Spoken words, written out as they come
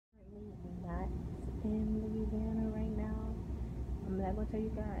gonna tell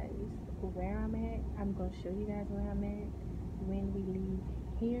you guys where I'm at. I'm gonna show you guys where I'm at when we leave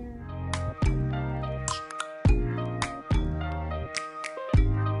here.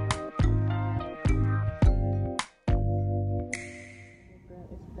 Girl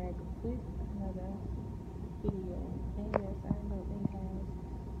is back with another video, and yes, I know it has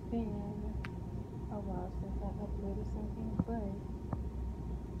been a while since I uploaded something, but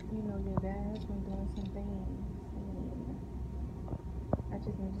you know, your dad has been doing some things, and I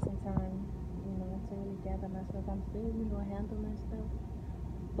just needed some time, you know, to really gather myself. I'm still, you know, handling stuff,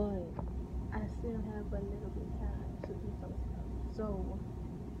 but I still have a little bit of time to do some stuff. So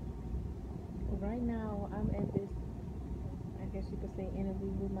right now I'm at this, I guess you could say,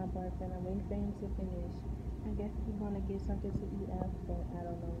 interview with my boyfriend. I'm waiting for him to finish. I guess he's gonna get something to eat after. I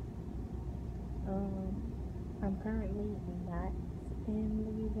don't know. I'm currently not in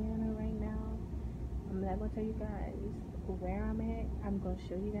Louisiana right now. I'm not gonna tell you guys where I'm at. I'm gonna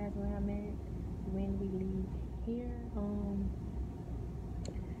show you guys where I'm at when we leave here.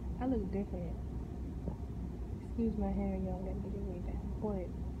 I look different. Excuse my hair, y'all. Gotta get it way down. But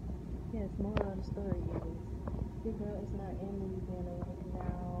yes, moral of the story is your girl is not in Louisiana right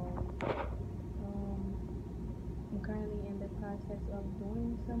now. I'm currently in the process of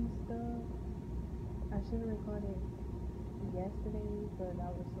doing some stuff. I should have recorded yesterday, but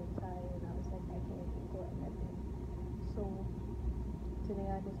I was so tired. I was like, I can't record nothing. So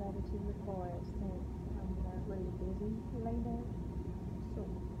today I decided to record since I'm not really busy like that. So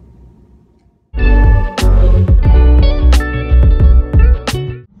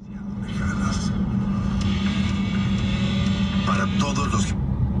para todos los.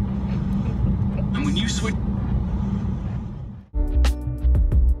 And when you switch.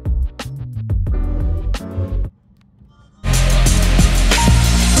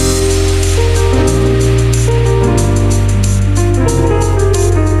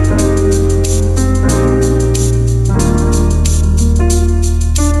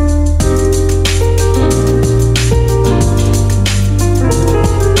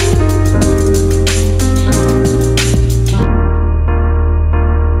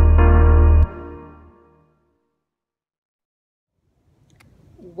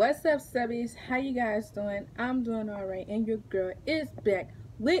 what's up, subbies? How you guys doing? I'm doing alright, and your girl is back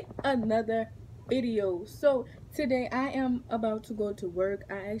with another video. So today I am about to go to work.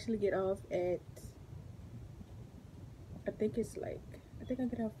 I actually get off at, I think I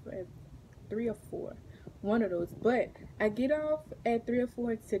get off at 3 or 4, one of those, but I get off at 3 or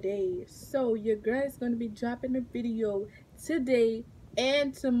 4 today. So your girl is going to be dropping a video today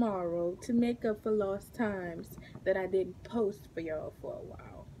and tomorrow to make up for lost times that I didn't post for y'all for a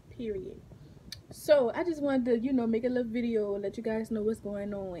while, period. So I just wanted to, you know, make a little video, let you guys know what's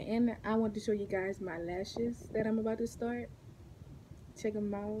going on, and I want to show you guys my lashes that I'm about to start. Check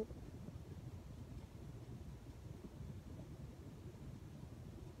them out.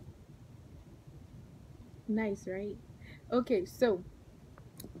 Nice, right? Okay, so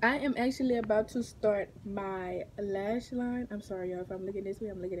I am actually about to start my lash line. I'm sorry, y'all, if I'm looking this way.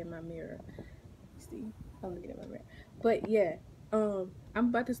 I'm looking at my mirror. See, I'm looking at my mirror. But yeah, I'm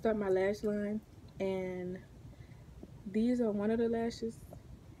about to start my lash line, and these are one of the lashes,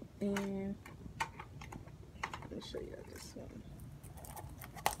 and let me show you this one.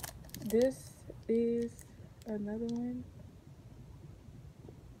 This is another one.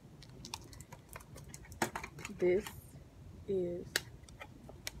 This is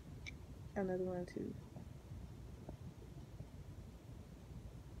another one too.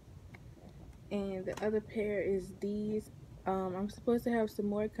 And the other pair is these. I'm supposed to have some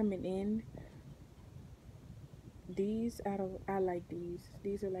more coming in. These, I like these.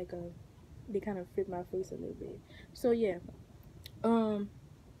 These are like they kind of fit my face a little bit. So yeah,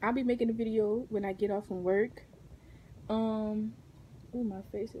 I'll be making a video when I get off from work. Oh, my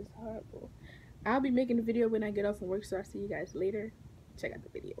face is horrible. I'll be making a video when I get off from work, so I'll see you guys later. Check out the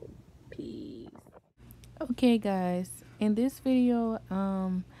video. Peace. Okay guys, in this video,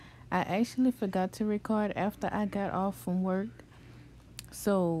 I actually forgot to record after I got off from work.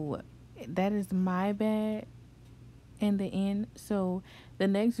 So that is my bad in the end. So the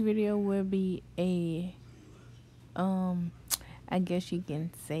next video will be a I guess you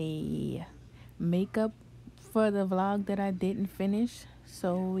can say makeup for the vlog that I didn't finish.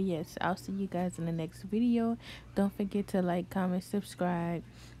 So yes, I'll see you guys in the next video. Don't forget to like, comment, subscribe.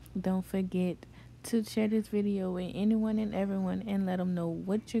 Don't forget to share this video with anyone and everyone, and let them know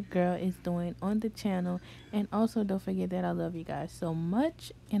what your girl is doing on the channel. And also don't forget that I love you guys so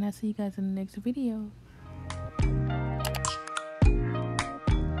much, and I'll see you guys in the next video.